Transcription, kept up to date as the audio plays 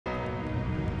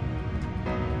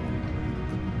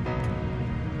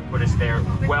put us there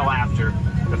well after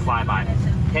the flyby.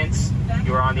 Hence,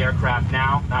 you are on the aircraft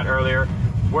now, not earlier.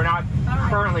 We're not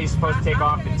currently supposed to take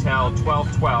off until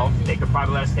 12:12. They could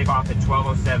probably let us take off at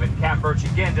 12:07. Captain Birch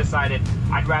again decided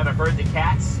I'd rather herd the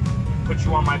cats, put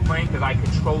you on my plane because I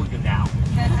control you now.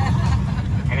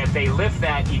 And if they lift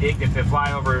that edict, if the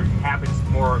flyover happens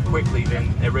more quickly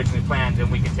than originally planned, then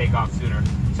we can take off sooner.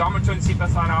 So I'm going to turn the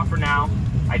seatbelt sign off for now.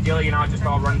 Ideally, you know, just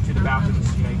all running to the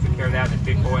bathrooms. You know, you took care of that, the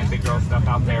big boy and big girl stuff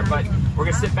out there. But we're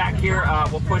going to sit back here.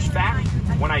 We'll push back.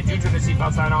 When I do turn the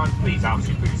seatbelt sign on, please,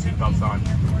 obviously, put your seatbelts on.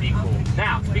 Be cool.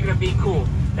 Now, speaking of being cool,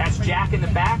 that's Jack in the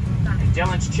back, and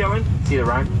Dylan's chilling. See the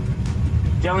rhyme?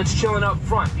 Dylan's chilling up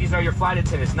front. These are your flight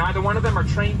attendants. Neither one of them are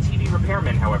trained TV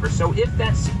repairmen, however. So if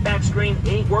that seat back screen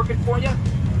ain't working for you,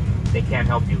 they can't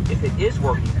help you. If it is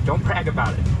working, don't brag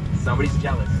about it. Somebody's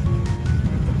jealous.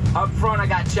 Up front, I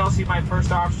got Chelsea, my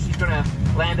first officer. She's going to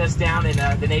land us down in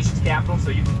the nation's capital, so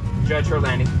you can judge her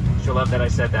landing. She'll love that I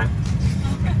said that.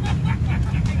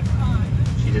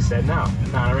 She just said no.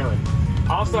 No, not really.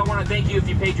 Also, I want to thank you if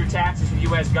you paid your taxes to the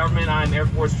U.S. government. I'm Air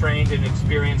Force trained and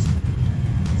experienced,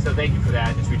 so thank you for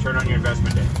that. It's return on your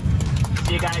investment day.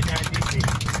 See you guys down at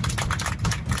DC.